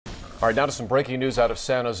All right, now to some breaking news out of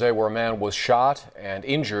San Jose, where a man was shot and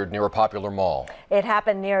injured near a popular mall. It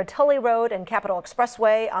happened near Tully Road and Capitol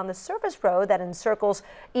Expressway on the service road that encircles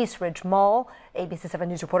Eastridge Mall. ABC 7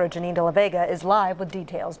 News reporter Janine De La Vega is live with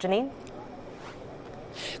details. Janine?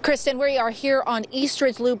 Kristen, we are here on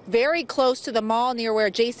Eastridge Loop, very close to the mall near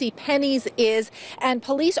where JCPenney's is, and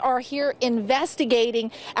police are here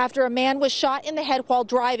investigating after a man was shot in the head while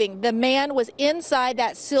driving. The man was inside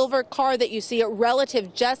that silver car that you see. A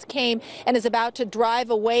relative just came and is about to drive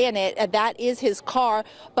away in it. That is his car,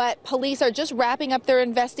 but police are just wrapping up their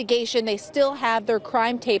investigation. They still have their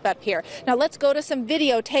crime tape up here. Now let's go to some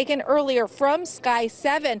video taken earlier from Sky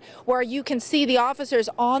 7, where you can see the officers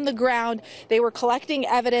on the ground. They were collecting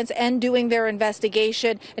evidence and doing their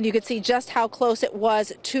investigation, and you could see just how close it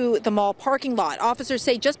was to the mall parking lot. Officers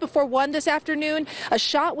say just before 1 this afternoon, a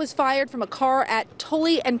shot was fired from a car at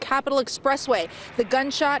Tully and Capitol Expressway. The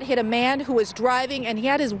gunshot hit a man who was driving, and he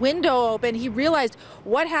had his window open. He realized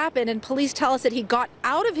what happened, and police tell us that he got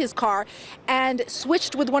out of his car and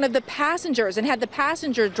switched with one of the passengers and had the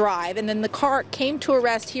passenger drive, and then the car came to a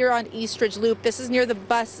rest here on Eastridge Loop. This is near the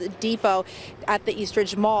bus depot at the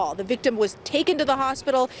Eastridge Mall. The victim was taken to the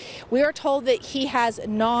hospital. We are told that he has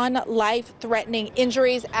non-life-threatening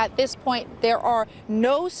injuries. At this point, there are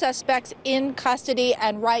no suspects in custody,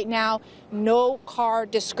 and right now, no car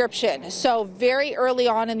description. So very early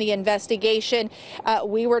on in the investigation,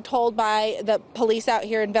 we were told by the police out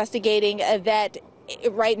here investigating that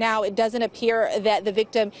right now it doesn't appear that the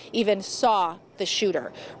victim even saw the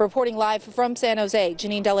shooter. Reporting live from San Jose,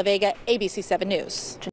 Janine De La Vega, ABC 7 News.